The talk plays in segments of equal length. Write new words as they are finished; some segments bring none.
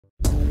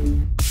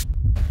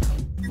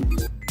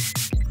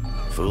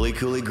Fooly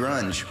Cooly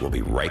Grunge will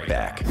be right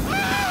back.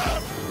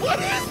 Ah! What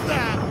is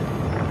that?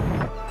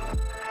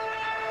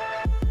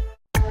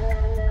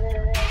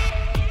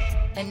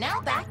 And now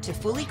back to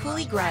Fooly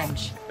Cooly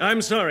Grunge.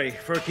 I'm sorry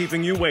for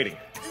keeping you waiting.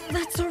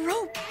 That's a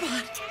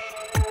robot.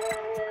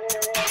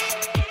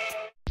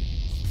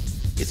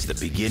 It's the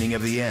beginning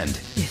of the end.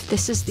 If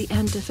this is the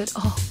end of it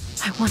all,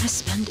 I want to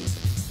spend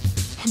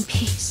it in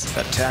peace.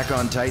 Attack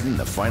on Titan,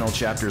 the final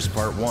chapters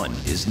part 1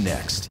 is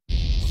next.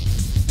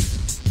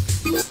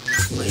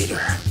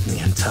 Later,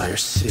 the entire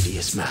city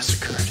is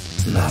massacred.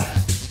 No,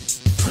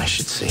 I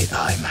should say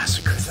I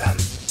massacre them.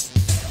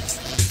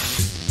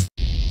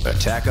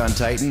 Attack on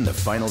Titan, the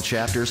final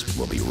chapters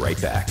will be right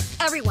back.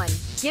 Everyone,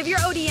 give your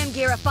ODM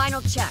gear a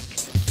final check.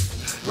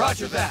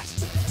 Roger that.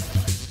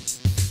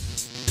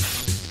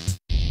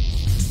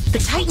 The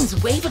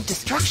Titan's wave of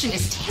destruction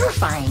is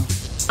terrifying.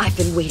 I've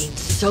been waiting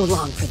so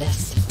long for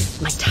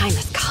this. My time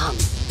has come.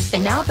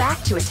 And now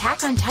back to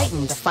Attack on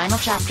Titan, the final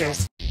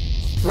chapters.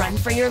 Run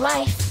for your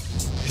life.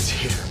 It's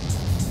here.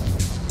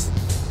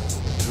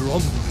 The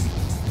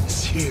rumbling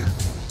is here.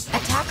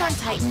 Attack on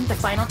Titan, the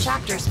final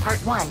chapters,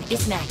 part 1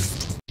 is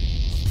next.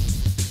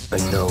 I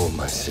know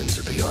my sins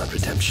are beyond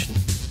redemption.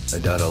 I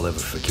doubt I'll ever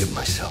forgive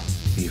myself,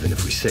 even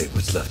if we save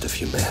what's left of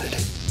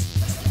humanity.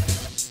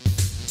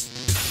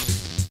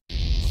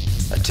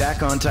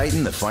 Attack on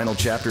Titan, the final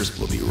chapters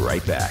will be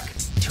right back.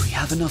 Do we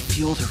have enough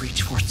fuel to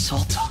reach Fort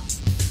Salta?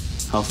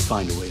 I'll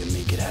find a way to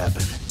make it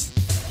happen.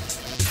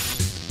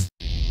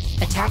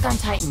 Attack on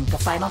Titan, the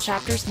final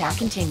chapters now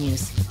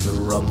continues. The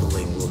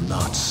rumbling will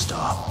not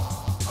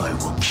stop. I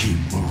will keep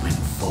moving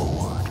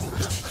forward.